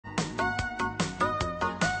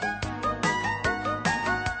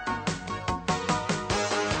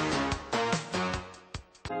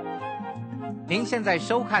您现在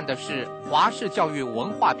收看的是华视教育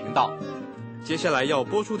文化频道。接下来要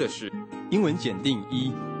播出的是英文检定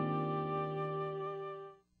1。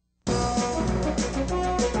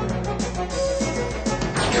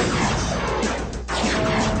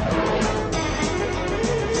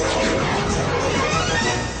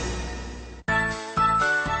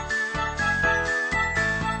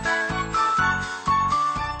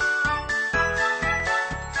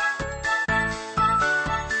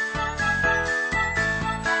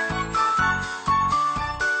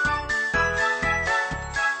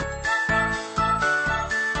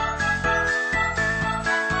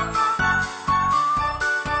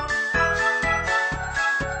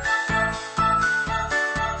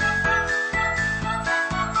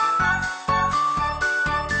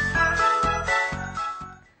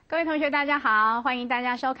同学大家好，欢迎大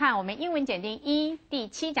家收看我们英文检定1第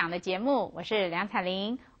7讲的节目，我是梁彩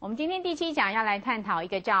玲。我们今天第7讲要来探讨一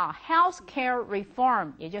个叫 Healthcare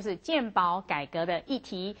Reform， 也就是健保改革的议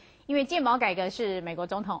题。因为健保改革是美国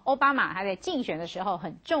总统奥巴马他在竞选的时候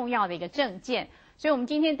很重要的一个政见，所以我们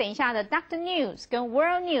今天等一下的 Dr. News 跟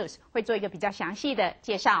World News 会做一个比较详细的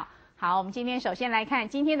介绍。好，我们今天首先来看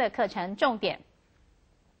今天的课程重点。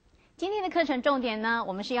今天的课程重点呢，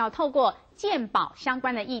我们是要透过健保相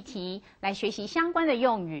关的议题来学习相关的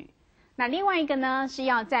用语。那另外一个呢，是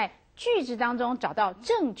要在句子当中找到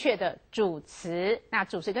正确的主词，那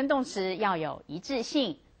主词跟动词要有一致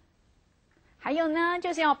性。还有呢，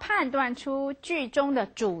就是要判断出句中的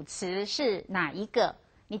主词是哪一个，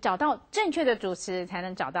你找到正确的主词才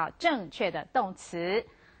能找到正确的动词。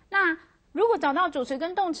那如果找到主词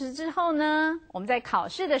跟动词之后呢，我们在考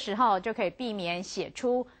试的时候就可以避免写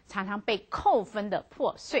出常常被扣分的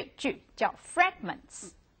破碎句，叫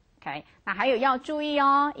fragments。OK， 那还有要注意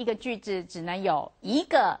哦，一个句子只能有一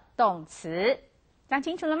个動詞，這樣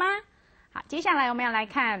清楚了嗎？好，接下來我們要來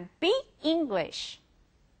看 Be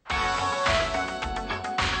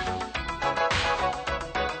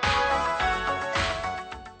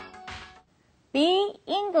English。Be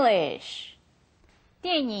English。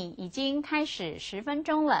电影已经开始10分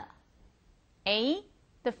钟了。A.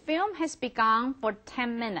 The film has begun for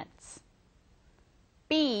 10 minutes.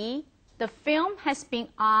 B. The film has been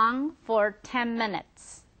on for 10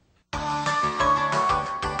 minutes.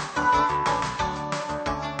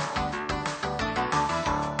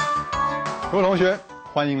 各位同学，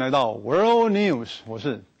欢迎来到 World News， 我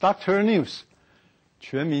是 Dr. News。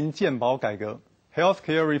全民健保改革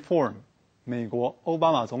Healthcare Reform。美国奥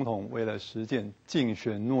巴马总统为了实践竞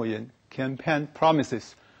选诺言 （Campaign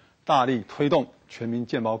Promises）， 大力推动全民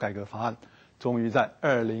健保改革法案，终于在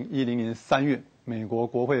2010年3月，美国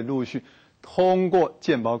国会陆续通过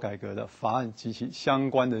健保改革的法案及其相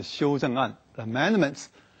关的修正案 （Amendments）。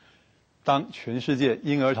当全世界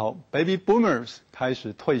婴儿潮 （Baby Boomers） 开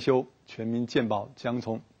始退休，全民健保将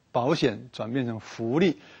从保险转变成福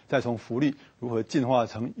利，再从福利如何进化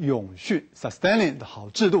成永续 （Sustaining） 的好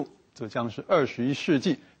制度。这将是21世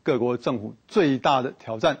纪各国政府最大的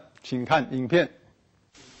挑战。请看影片。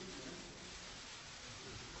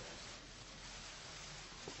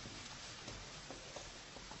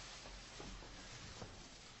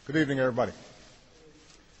Good evening, everybody.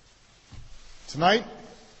 Tonight,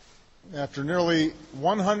 after nearly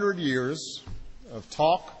 100 years of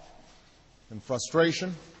talk and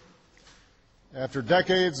frustration, after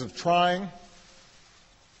decades of trying,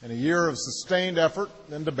 and a year of sustained effort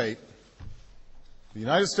and debate, the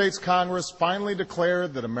United States Congress finally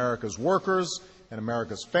declared that America's workers and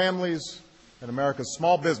America's families and America's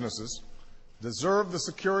small businesses deserve the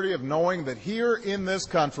security of knowing that here in this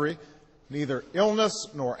country, neither illness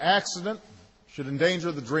nor accident should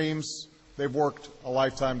endanger the dreams they've worked a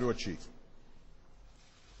lifetime to achieve.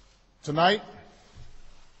 Tonight,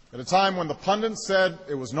 at a time when the pundits said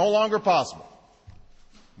it was no longer possible,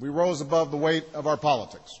 we rose above the weight of our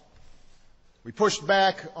politics. We pushed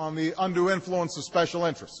back on the undue influence of special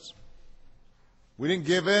interests. We didn't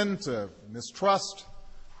give in to mistrust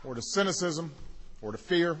or to cynicism or to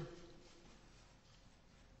fear.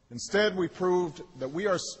 Instead, we proved that we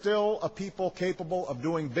are still a people capable of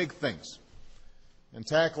doing big things and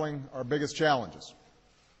tackling our biggest challenges.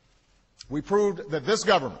 We proved that this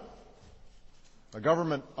government, a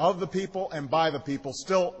government of the people and by the people,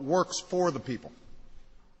 still works for the people.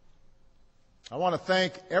 I want to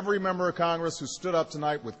thank every member of Congress who stood up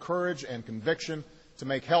tonight with courage and conviction to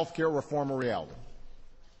make health care reform a reality.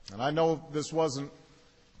 And I know this wasn't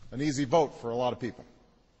an easy vote for a lot of people,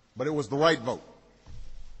 but it was the right vote.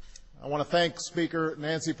 I want to thank Speaker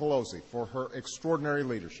Nancy Pelosi for her extraordinary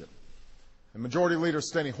leadership, and Majority Leader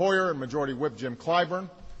Steny Hoyer and Majority Whip Jim Clyburn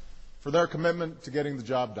for their commitment to getting the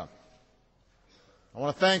job done. I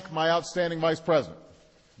want to thank my outstanding Vice President,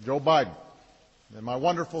 Joe Biden, and my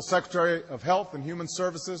wonderful Secretary of Health and Human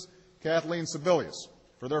Services, Kathleen Sebelius,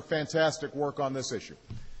 for their fantastic work on this issue.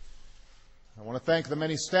 I want to thank the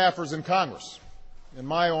many staffers in Congress and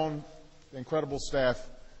my own incredible staff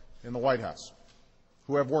in the White House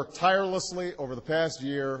who have worked tirelessly over the past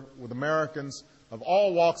year with Americans of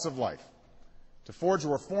all walks of life to forge a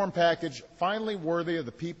reform package finally worthy of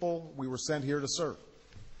the people we were sent here to serve.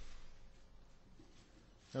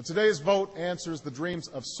 Now, today's vote answers the dreams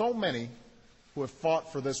of so many who have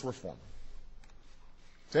fought for this reform.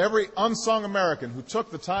 To every unsung American who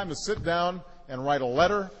took the time to sit down and write a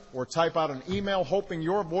letter or type out an email hoping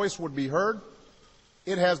your voice would be heard,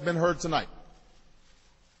 it has been heard tonight.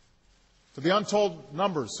 To the untold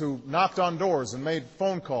numbers who knocked on doors and made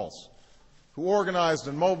phone calls, who organized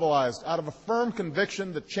and mobilized out of a firm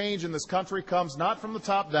conviction that change in this country comes not from the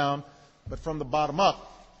top down, but from the bottom up,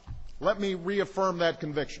 let me reaffirm that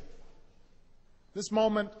conviction. This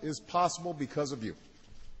moment is possible because of you.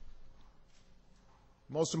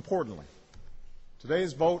 Most importantly,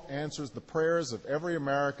 today's vote answers the prayers of every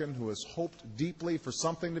American who has hoped deeply for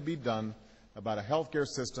something to be done about a healthcare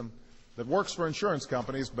system that works for insurance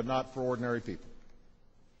companies but not for ordinary people.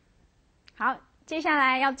 好，接下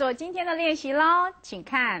来要做今天的练习咯，请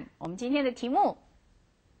看我们今天的题目。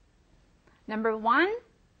Number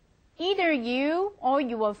 1.Either you or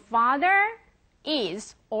your father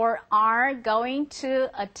is or are going to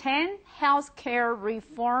attend healthcare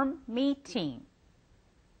reform meeting.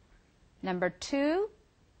 Number 2,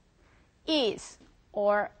 is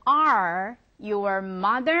or are your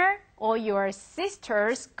mother or your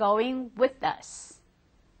sisters going with us?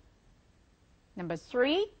 Number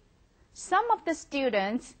 3, some of the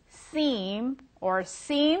students seem or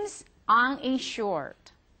seems uninsured.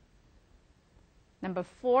 Number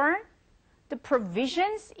 4, the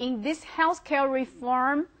provisions in this healthcare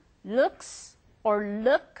reform look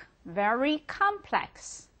very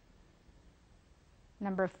complex.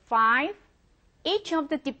 Number 5, each of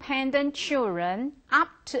the dependent children up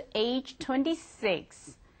to age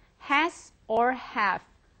 26 has or have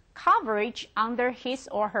coverage under his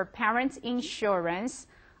or her parents' insurance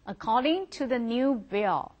according to the new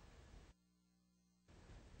bill.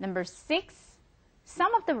 Number 6,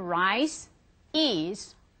 some of the rice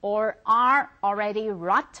is or are already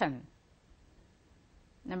rotten.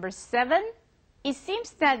 Number 7, it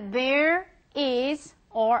seems that there is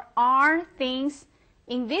or are things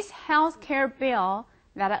in this health care bill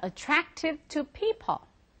that are attractive to people.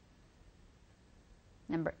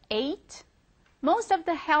 Number 8, most of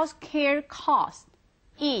the health care costs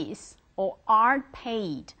is or are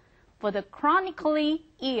paid for the chronically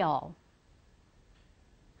ill.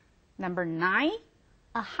 Number 9,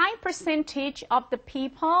 a high percentage of the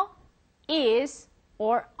people is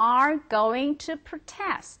or are going to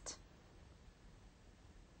protest.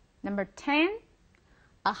 Number 10,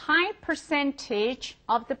 a high percentage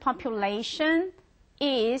of the population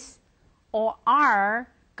is or are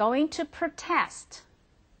going to protest.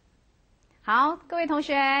 好，各位同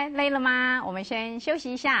学，累了吗？我们先休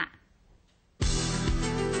息一下。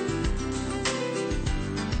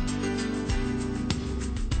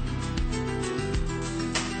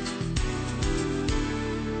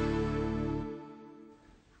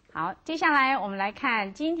好，接下来我们来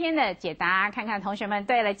看今天的解答，看看同学们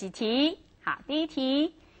对了几题。好，第一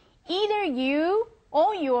题 ，Either you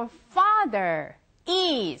or your father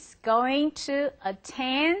is going to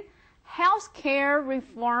attend healthcare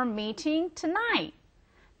reform meeting tonight。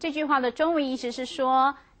这句话的中文意思是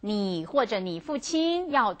说，你或者你父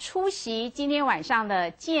亲要出席今天晚上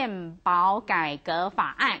的健保改革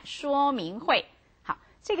法案说明会。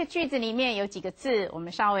这个句子里面有几个字，我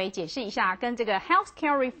们稍微解释一下，跟这个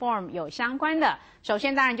healthcare reform 有相关的。首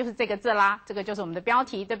先当然就是这个字啦，这个就是我们的标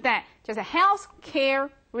题，对不对？就是 healthcare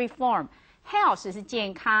reform。health 是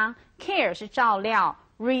健康 ，care 是照料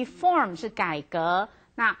 ，reform 是改革。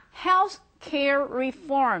那 healthcare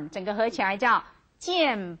reform 整个合起来叫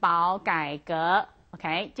健保改革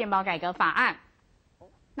 ，OK， 健保改革法案。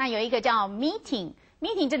那有一个叫 meeting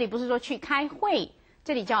这里不是说去开会。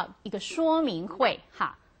这里叫一个说明会，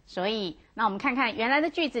哈，所以那我们看看原来的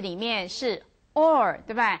句子里面是 or，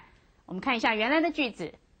 对不对？我们看一下原来的句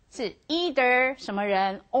子是 either 什么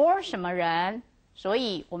人 or 什么人，所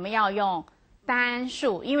以我们要用单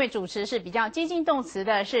数，因为主词是比较接近动词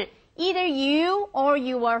的，是 either you or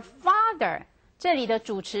your father。这里的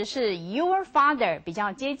主词是 your father， 比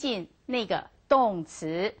较接近那个动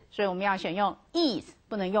词，所以我们要选用 is，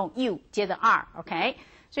 不能用 you 接着 are，OK？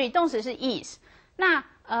 所以动词是 is。那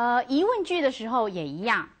疑问句的时候也一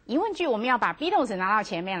样，疑问句我们要把 be 动词拿到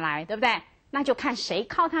前面来，对不对？那就看谁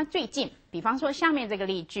靠他最近。比方说下面这个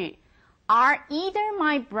例句 ，Are either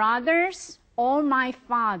my brothers or my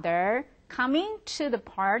father coming to the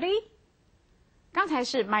party？ 刚才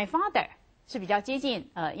是 my father 是比较接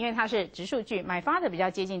近因为它是直述句 ，my father 比较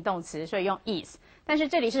接近动词，所以用 is。但是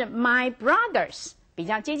这里是 my brothers 比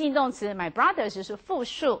较接近动词 ，my brothers 是复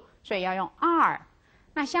数，所以要用 are。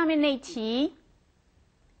那下面那题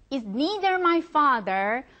 ，Is neither my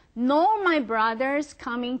father nor my brothers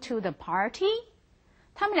coming to the party？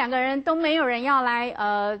 他们两个人都没有人要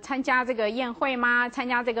来参加这个宴会吗？参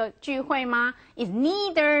加这个聚会吗 ？Is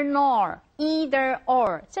neither nor either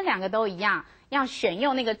or 这两个都一样，要选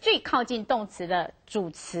用那个最靠近动词的主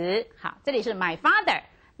词。好，这里是 my father，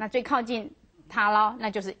 那最靠近它咯，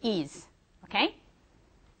那就是 is。OK，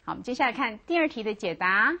 好，我们接下来看第二题的解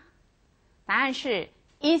答，答案是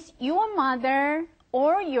Is your mother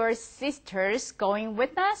or your sisters going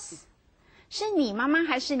with us？ 是你妈妈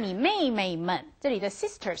还是你妹妹们？这里的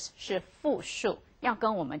sisters 是复数，要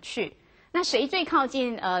跟我们去。那谁最靠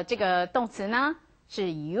近这个动词呢？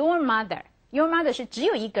是 your mother。your mother 是只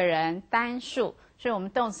有一个人，单数，所以我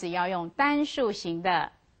们动词要用单数型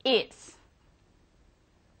的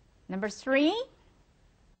is。Number 3,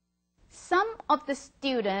 some of the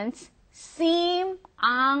students seem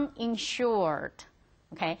uninsured.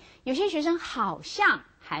 OK， 有些学生好像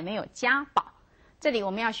还没有加保。这里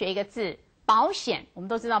我们要学一个字。保险，我们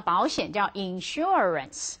都知道保险叫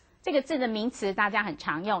insurance， 这个字的名词大家很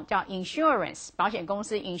常用，叫 insurance， 保险公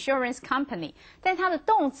司 insurance company， 但它的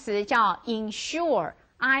动词叫 insure，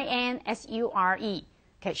 I-N-S-U-R-E，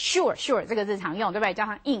 sure 这个字常用，对不对？加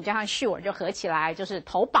上 in 加上 sure 就合起来就是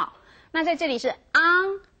投保。那在这里是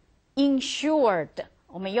uninsured，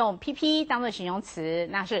 我们用 PP 当做形容词，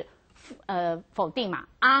那是否定嘛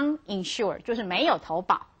 ，uninsured 就是没有投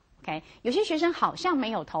保。OK， 有些学生好像没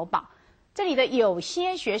有投保。这里的有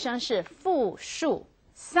些学生是复数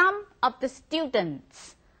 ，some of the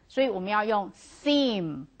students， 所以我们要用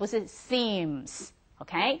seem， 不是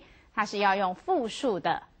seems，OK， 它是要用复数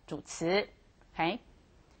的主词 ，OK。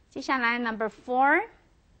接下来 Number 4，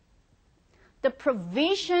 the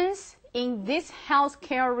provisions in this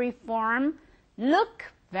healthcare reform look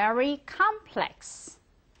very complex。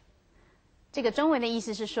这个中文的意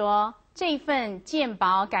思是说。这份健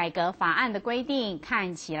保改革法案的规定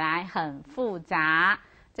看起来很复杂。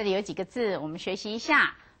这里有几个字，我们学习一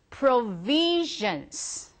下。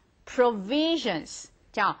provisions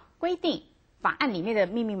叫规定，法案里面的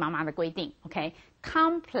密密麻麻的规定。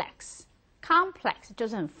OK，complex 就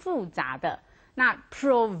是很复杂的。那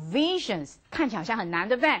provisions 看起来好像很难，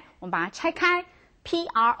对不对？我们把它拆开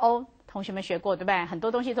 ，pro 同学们学过，对不对？很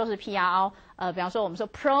多东西都是 pro。比方说我们说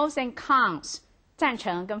pros and cons。赞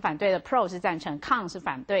成跟反对的 pro 是赞成 con 是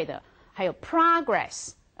反对的，还有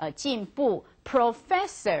progress 进步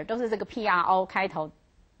professor 都是这个 pro 开头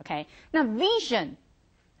 ，OK？ 那 vision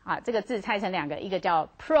这个字拆成两个，一个叫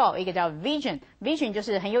pro， 一个叫 vision 就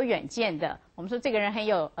是很有远见的。我们说这个人很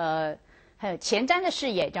有前瞻的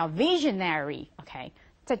视野，叫 visionary，OK？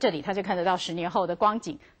 在这里他就看得到10年后的光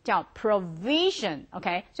景，叫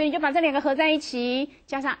provision，OK？ 所以你就把这两个合在一起，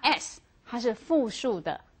加上 s， 它是复数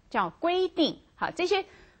的，叫规定。好，这些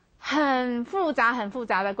很复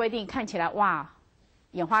杂的规定看起来哇，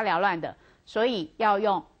眼花缭乱的，所以要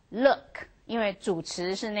用 look， 因为主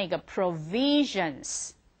词是那个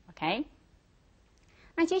provisions，OK？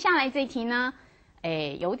 那接下来这一题呢，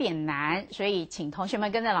有点难，所以请同学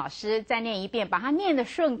们跟着老师再念一遍，把它念得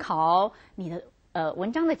顺口，你的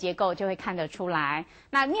文章的结构就会看得出来。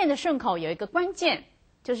那念得顺口有一个关键，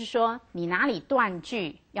就是说你哪里断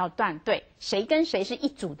句要断对，谁跟谁是一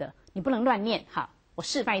组的。你不能乱念，好，我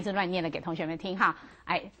示范一次乱念的给同学们听哈。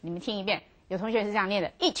你们听一遍，有同学是这样念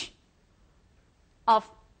的 ：Each of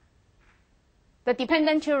the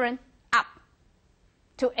dependent children up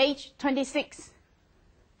to age 26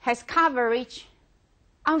 has coverage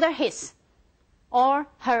under his or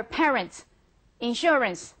her parents'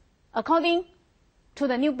 insurance according to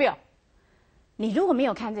the new bill。你如果没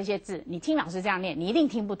有看这些字，你听老师这样念，你一定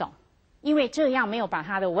听不懂，因为这样没有把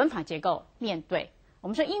它的文法结构念对。我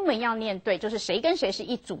们说英文要念对，就是谁跟谁是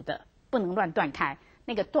一组的，不能乱断开，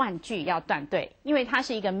那个断句要断对，因为它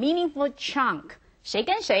是一个 meaningful chunk， 谁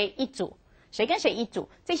跟谁一组，谁跟谁一组，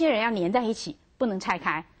这些人要粘在一起，不能拆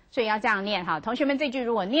开，所以要这样念哈。同学们这句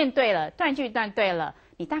如果念对了，断句断对了，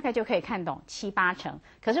你大概就可以看懂7、8成。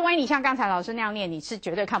可是万一你像刚才老师那样念，你是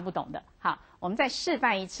绝对看不懂的。好，我们再示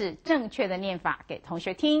范一次正确的念法给同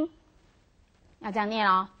学听，要这样念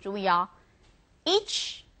哦，注意哦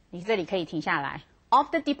 ，each 你这里可以停下来。Of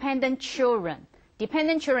the dependent children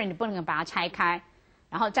你不能把它拆开，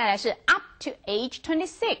然后再来是 up to age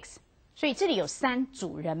 26，所以这里有3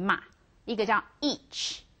组人马，一个叫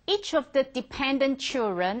each。Each of the dependent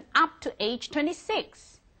children up to age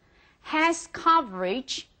 26 has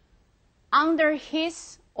coverage under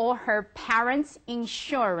his or her parents'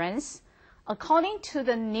 insurance according to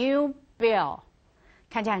the new bill。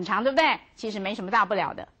 看起来很长，对不对？其实没什么大不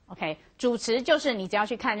了的。OK， 主词就是你只要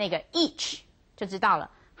去看那个 each 就知道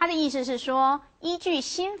了。它的意思是说，依据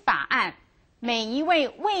新法案，每一位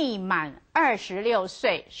未满26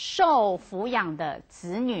岁受抚养的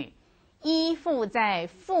子女，依附在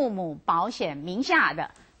父母保险名下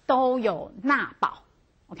的都有纳保。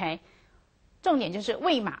OK， 重点就是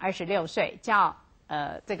未满26岁，叫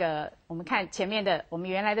这个我们看前面的我们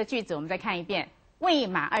原来的句子，我们再看一遍。未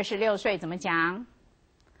满26岁怎么讲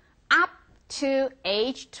 ？Up to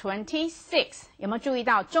age 26， 有没有注意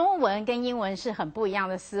到中文跟英文是很不一样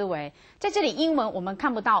的思维？在这里英文我们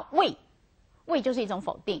看不到未，未就是一种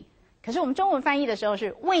否定，可是我们中文翻译的时候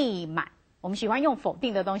是未满，我们喜欢用否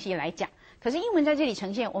定的东西来讲。可是英文在这里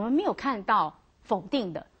呈现，我们没有看到否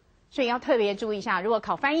定的，所以要特别注意一下。如果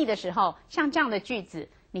考翻译的时候，像这样的句子，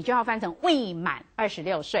你就要翻成未满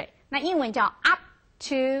26岁。那英文叫 up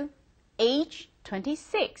to age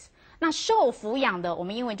 26。那受抚养的，我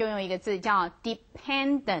们英文就用一个字叫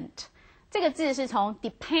dependent。这个字是从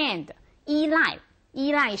depend 依赖，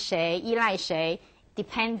依赖谁？依赖谁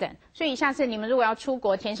 ？dependent。所以下次你们如果要出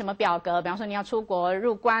国填什么表格，比方说你要出国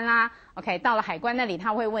入关啦 ，OK， 到了海关那里，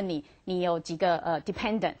他会问你，你有几个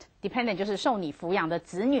dependent 就是受你抚养的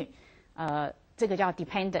子女，这个叫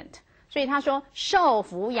dependent。所以他说受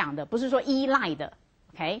抚养的，不是说依赖的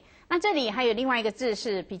 ，OK。那这里还有另外一个字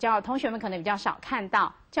是比较同学们可能比较少看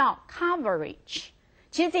到，叫 coverage。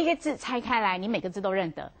其实这个字拆开来，你每个字都认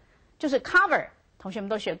得，就是 cover， 同学们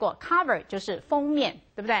都学过 ，cover 就是封面，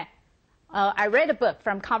对不对？I read a book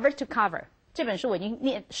from cover to cover。这本书我已经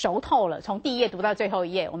念熟透了，从第一页读到最后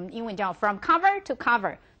一页。我们英文叫 from cover to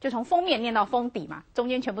cover， 就从封面念到封底嘛，中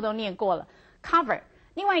间全部都念过了。cover，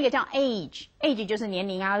 另外一个叫 age，age 就是年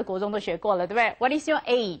龄啊，国中都学过了，对不对 ？What is your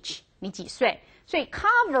age？ 你几岁？所以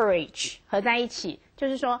coverage 合在一起，就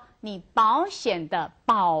是说你保险的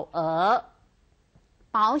保额，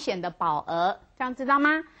这样知道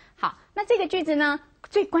吗？好，那这个句子呢，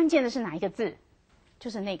最关键的是哪一个字？就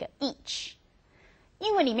是那个 each。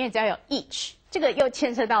英文里面只要有 each， 这个又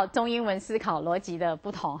牵涉到中英文思考逻辑的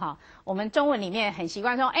不同哈。我们中文里面很习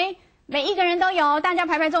惯说，哎，每一个人都有，大家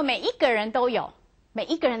排排坐，每一个人都有。每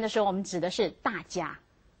一个人的时候，我们指的是大家。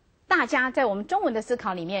大家在我们中文的思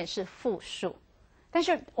考里面是复数。但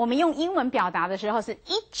是我们用英文表达的时候是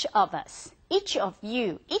each of us、each of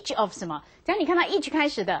you、each of 什么？只要你看到 each 开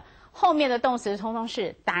始的，后面的动词通通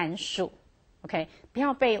是单数。OK， 不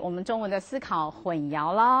要被我们中文的思考混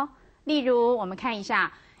淆咯。例如，我们看一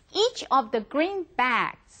下 ，each of the green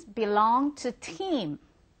bags belong to Tim。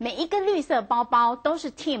每一个绿色包包都是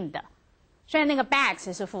Tim 的。虽然那个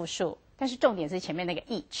bags 是复数，但是重点是前面那个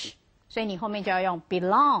each， 所以你后面就要用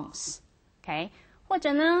belongs。OK， 或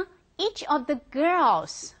者呢？ Each of the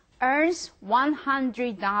girls earns $100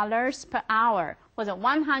 per hour， 或者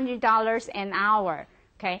$100 an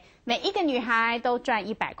hour。OK， 每一个女孩都赚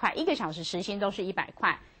100块，1个小时时薪都是100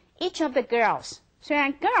块。Each of the girls， 虽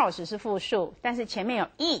然 girls 是复数，但是前面有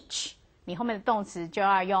each， 你后面的动词就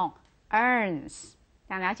要用 earns，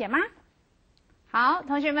 这样了解吗？好，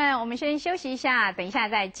同学们，我们先休息一下，等一下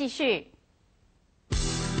再继续。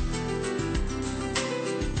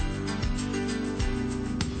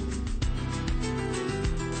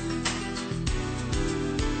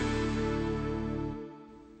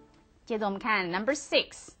接着我们看 number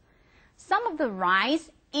 6， Some of the rice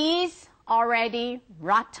is already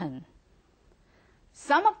rotten.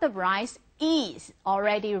 Some of the rice is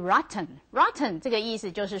already rotten. Rotten 这个意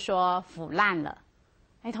思就是说腐烂了。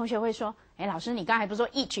哎，同学会说，哎，老师你刚才不是说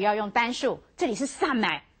each 要用单数，这里是 some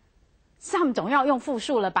哎 ，some 总要用复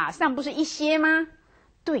数了吧 ？some 不是一些吗？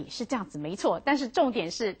对，是这样子没错。但是重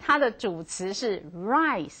点是它的主词是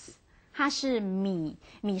rice， 它是米，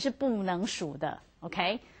米是不能数的。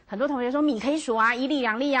OK。很多同学说米可以数啊，1粒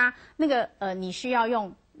2粒啊，那个你需要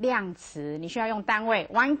用量词，你需要用单位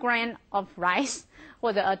 1 gram of rice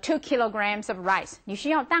或者2 kilograms of rice， 你需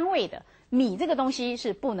要单位的。米这个东西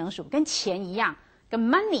是不能数，跟钱一样，跟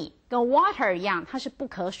money 跟 water 一样，它是不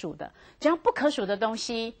可数的。只要不可数的东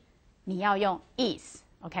西，你要用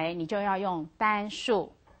is，OK， 你就要用单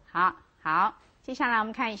数。好，接下来我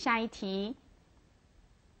们看下一题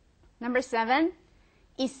 ，Number 7，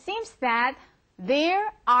 It seems that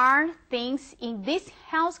there are things in this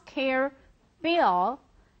healthcare bill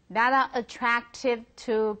that are attractive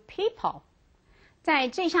to people. 在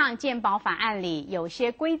这项健保法案里，有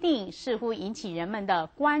些规定似乎引起人们的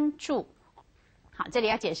关注。好，这里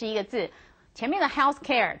要解释一个字，前面的 health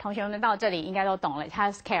care， 同学们到这里应该都懂了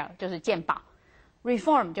 ，health care 就是健保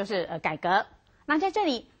 ，reform 就是改革。那在这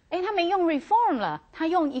里，他没用 reform 了，他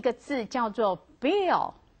用一个字叫做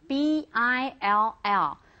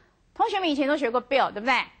bill，B-I-L-L。同学们以前都学过 bill， 对不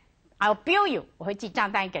对 ？I'll bill you， 我会寄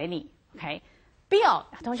账单给你。OK，bill，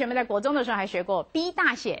 同学们在国中的时候还学过 ，B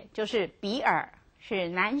大写就是比尔，是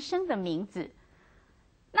男生的名字。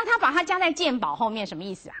那他把它加在健保后面，什么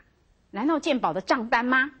意思啊？难道健保的账单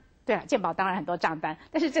吗？对了，健保当然很多账单，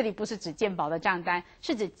但是这里不是指健保的账单，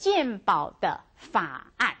是指健保的法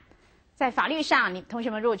案。在法律上，你同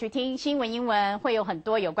学们如果去听新闻英文，会有很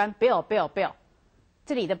多有关 bill。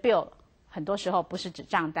这里的 bill 很多时候不是指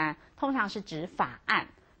账单，通常是指法案。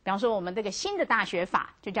比方说，我们这个新的大学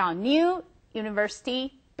法就叫 New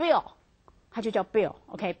University Bill， 它就叫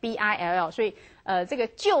bill，OK，B-I-L-L。所以这个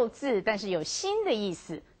旧字，但是有新的意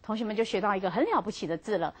思。同学们就学到一个很了不起的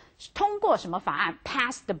字了，通过什么法案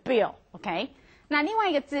 ？Pass the bill，OK。那另外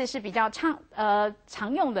一个字是比较常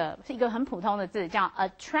用的，是一个很普通的字，叫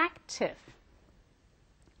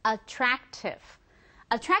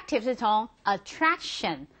attractive。attractive 是从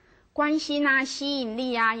attraction 关心啊、吸引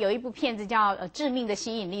力啊，有一部片子叫致命的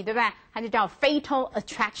吸引力，对不对？它就叫 fatal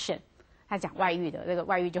attraction。他讲外遇的，这个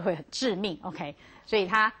外遇就会很致命 ，OK， 所以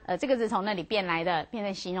它这个字从那里变来的，变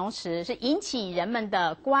成形容词，是引起人们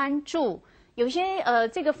的关注。有些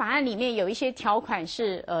这个法案里面有一些条款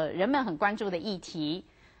是人们很关注的议题。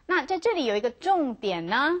那在这里有一个重点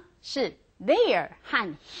呢，是 there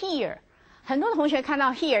和 here。很多同学看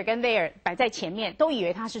到 here 跟 there 摆在前面，都以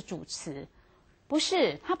为它是主词，不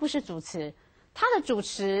是，它不是主词。它的主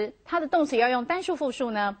词，它的动词要用单数复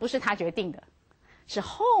数呢，不是它决定的。是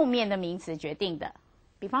后面的名词决定的。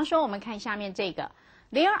比方说，我们看下面这个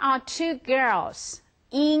 ，There are 2 girls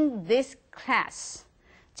in this class。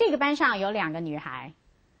这个班上有2个女孩，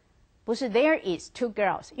不是 There is 2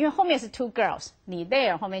 girls， 因为后面是 2 girls， 你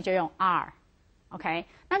there 后面就用 are。OK，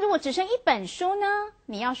 那如果只剩一本书呢？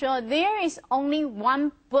你要说 There is only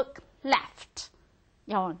 1 book left，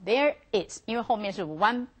 要用 There is， 因为后面是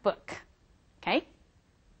 1 book。OK，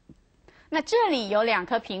 那这里有2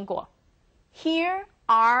颗苹果。Here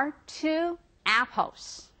are 2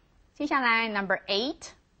 apples. 接下来 number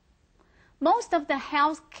 8. Most of the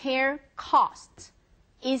health care cost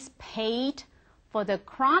is paid for the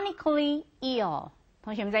chronically ill.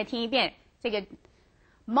 同学们再听一遍，这个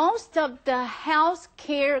Most of the health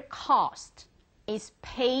care cost is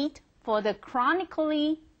paid for the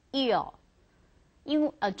chronically ill.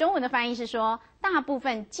 中文的翻译是说，大部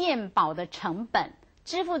分健保的成本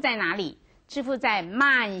支付在哪里？支付在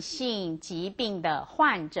慢性疾病的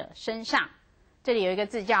患者身上。这里有一个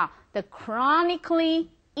字叫 the chronically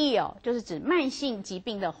ill， 就是指慢性疾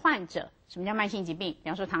病的患者。什么叫慢性疾病？比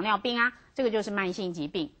方说糖尿病啊，这个就是慢性疾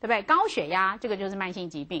病，对不对？高血压，这个就是慢性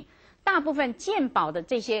疾病。大部分健保的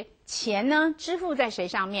这些钱呢，支付在谁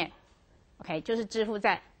上面 ？OK， 就是支付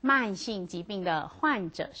在慢性疾病的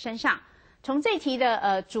患者身上。从这题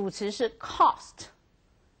的主词是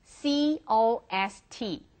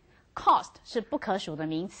cost，C-O-S-T。cost 是不可数的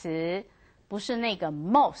名词，不是那个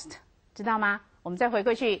most， 知道吗？我们再回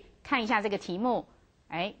过去看一下这个题目。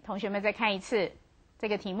同学们再看一次这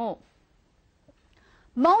个题目。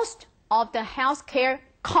Most of the healthcare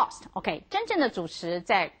cost，OK， 真正的主词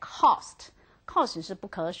在 cost 是不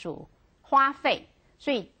可数，花费，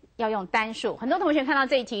所以要用单数。很多同学看到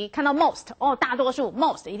这一题，看到 most， 大多数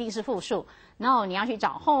most 一定是复数，然后你要去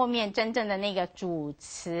找后面真正的那个主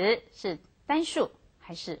词是单数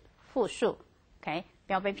还是复数 ，OK，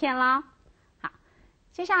 不要被骗啦。好，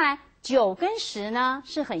接下来9跟10呢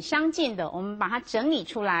是很相近的，我们把它整理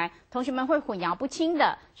出来，同学们会混淆不清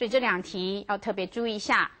的，所以这2题要特别注意一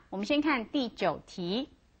下。我们先看第9题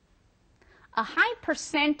 ，A high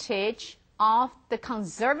percentage of the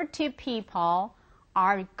conservative people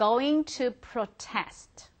are going to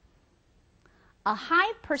protest. A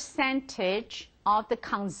high percentage of the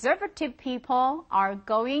conservative people are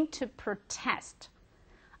going to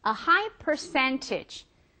protest.A high percentage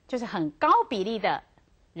就是很高比例的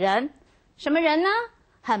人，什么人呢？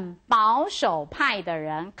很保守派的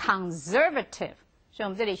人 ，conservative。所以我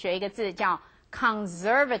们这里学一个字叫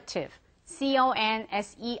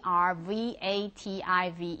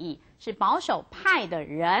conservative，C-O-N-S-E-R-V-A-T-I-V-E， 是保守派的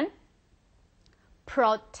人。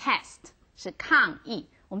protest 是抗议。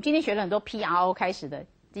我们今天学了很多 P-R-O 开始的，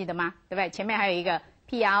记得吗？对不对？前面还有一个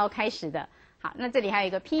P-R-O 开始的。好，那这里还有一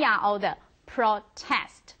个 P-R-O 的。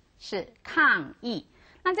protest 是抗议，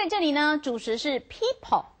那在这里呢，主词是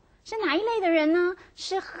people， 是哪一类的人呢？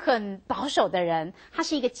是很保守的人，它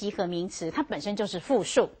是一个集合名词，它本身就是复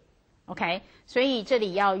数 ，OK， 所以这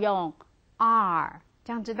里要用 are，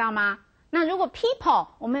 这样知道吗？那如果 people，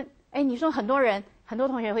 我们哎，你说很多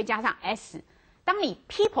同学会加上 s， 当你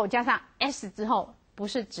people 加上 s 之后，不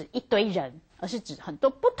是指一堆人，而是指很多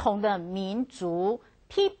不同的民族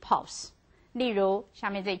peoples。例如下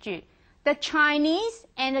面这句 ，The Chinese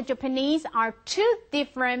and the Japanese are two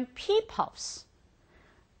different peoples。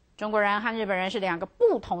中国人和日本人是两个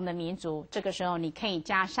不同的民族，这个时候你可以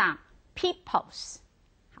加上 peoples。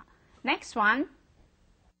好 ，Next one。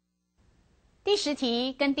第10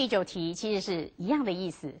题跟第9题其实是一样的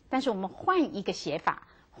意思，但是我们换一个写法，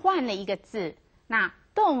换了一个字，那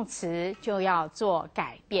动词就要做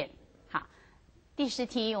改变。好，第10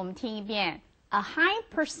题我们听一遍 ：A high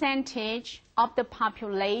percentage of the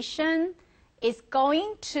population is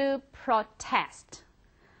going to protest.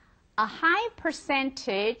 A high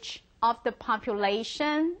percentage of the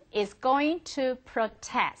population is going to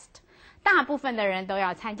protest. 大部分的人都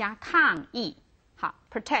要参加抗议。好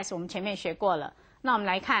 ，protest 我们前面学过了。那我们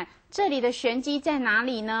来看这里的玄机在哪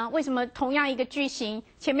里呢？为什么同样一个句型，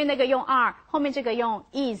前面那个用 are， 后面这个用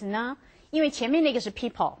is 呢？因为前面那个是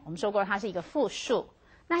people， 我们说过它是一个复数。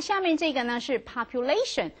那下面这个呢是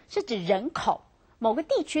population， 是指人口，某个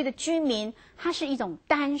地区的居民，它是一种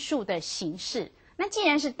单数的形式。那既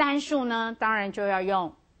然是单数呢，当然就要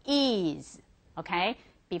用 is。OK，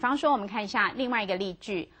 比方说我们看一下另外一个例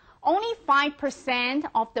句。Only 5%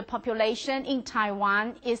 of the population in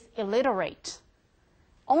Taiwan is illiterate.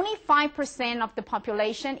 Only 5% of the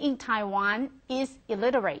population in Taiwan is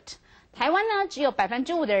illiterate. 台湾呢，只有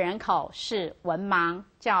5%的人口是文盲，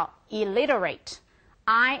叫 illiterate.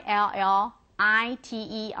 I-L-L-I-T-E-R-A-T-E.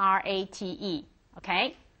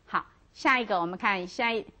 OK， 好，下一个我们看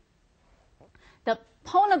下一。The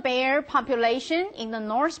polar bear population in the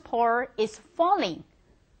North Pole is falling.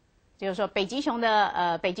就是说，北极圈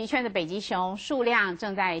的北极熊数量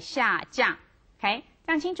正在下降 ，OK，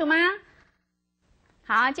 这样清楚吗？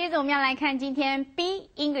好，接着我们要来看今天 B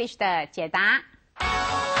English 的解答。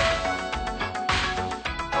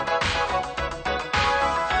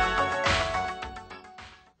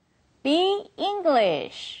B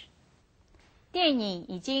English， 电影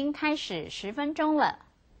已经开始10分钟了。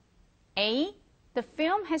A. The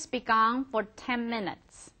film has begun for 10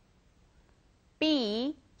 minutes.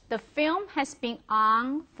 B.The film has been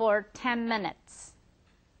on for 10 minutes.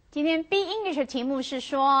 今天 B English 的题目是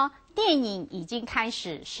说电影已经开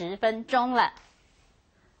始10分钟了。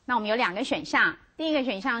那我们有2个选项，第一个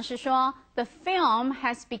选项是说 The film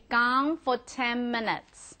has begun for 10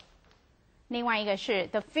 minutes. 另外一个是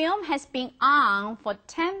The film has been on for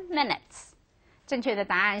 10 minutes. 正确的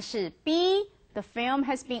答案是 B. The film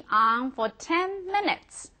has been on for 10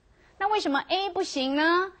 minutes. 那为什么 A 不行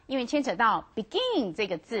呢？因为牵扯到 begin 这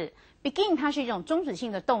个字 ，begin 它是一种终止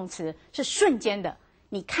性的动词，是瞬间的，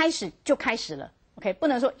你开始就开始了 ，OK， 不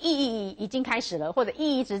能说已经开始了，或者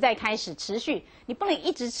一直在开始持续，你不能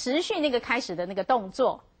一直持续那个开始的那个动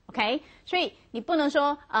作 ，OK， 所以你不能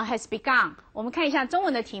说has begun。我们看一下中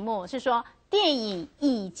文的题目是说电影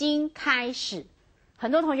已经开始，很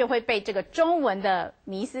多同学会被这个中文的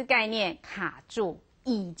迷思概念卡住，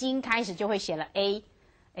已经开始就会写了 A。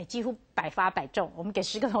哎，几乎100发100中。我们给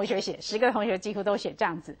10个同学写，10个同学几乎都写这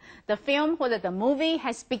样子。The film 或者 the movie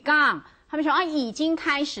has begun， 他们说已经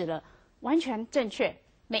开始了，完全正确，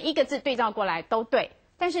每一个字对照过来都对，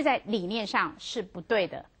但是在理念上是不对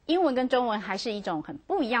的。英文跟中文还是一种很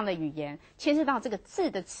不一样的语言，牵涉到这个字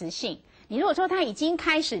的词性。你如果说它已经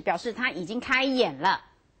开始，表示它已经开演了，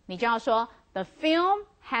你就要说 The film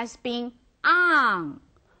has been on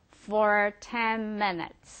for 10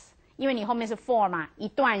 minutes。因为你后面是 for 嘛，一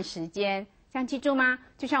段时间，这样记住吗？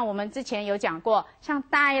就像我们之前有讲过，像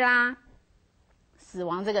die 啦、死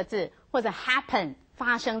亡这个字，或者 happen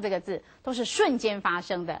发生这个字，都是瞬间发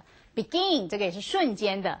生的。begin 这个也是瞬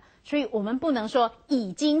间的，所以我们不能说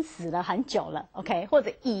已经死了很久了 ，OK， 或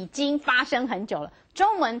者已经发生很久了。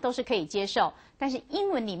中文都是可以接受，但是英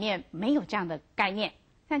文里面没有这样的概念，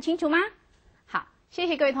这样清楚吗？谢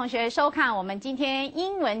谢各位同学收看我们今天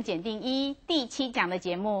英文检定1第7讲的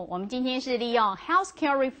节目。我们今天是利用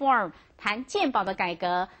Healthcare Reform 谈健保的改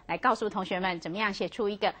革，来告诉同学们怎么样写出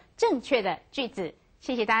一个正确的句子。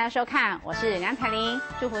谢谢大家收看，我是梁彩玲，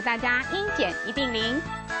祝福大家英检一定灵。